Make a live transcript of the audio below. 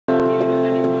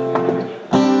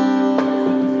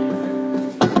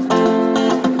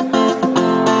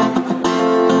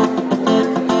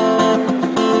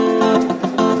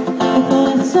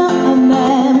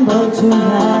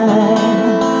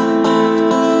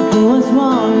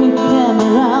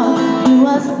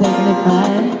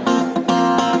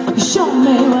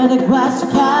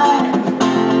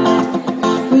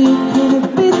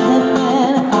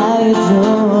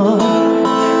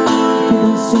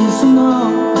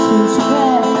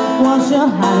your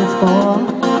heart is for.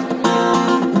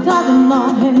 Doesn't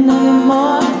know him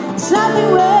anymore. It's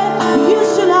nothing where you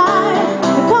should lie.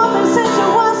 The conversation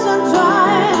wasn't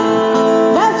dry.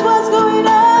 That's what's going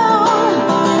on.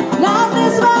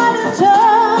 Nothing's right at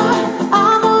all.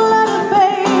 I'm gonna let it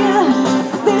fade.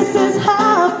 This is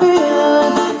how I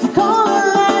feel. Gonna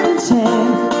let it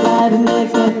change. Let it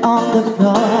make it on the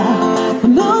floor.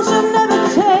 Illusion never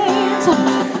change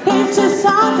into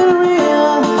something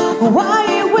real. Why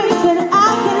are you waiting?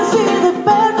 I can see the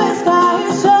perfect sky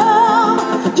is shown.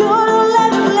 You don't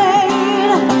let it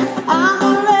late. I'm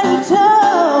gonna let it go.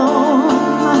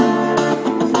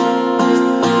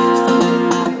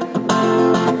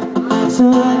 So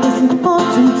I guess the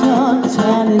fortune told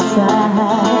turn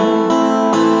inside.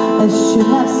 I should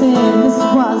have seen this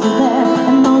wasn't there.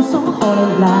 And know some holy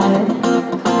light.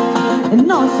 And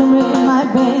know some in my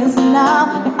veins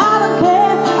now. And I don't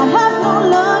care. I have no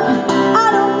luck. I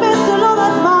don't miss it all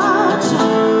that much.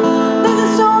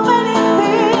 There's so many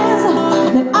things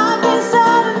that I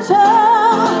decide to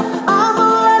tell. I'm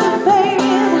gonna let it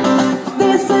fade.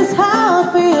 This is how I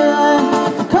feel.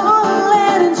 Come and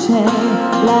let it change.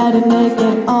 Let it make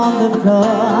it on the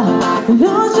floor.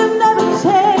 Illusion never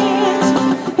change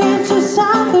into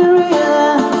something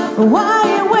real. Why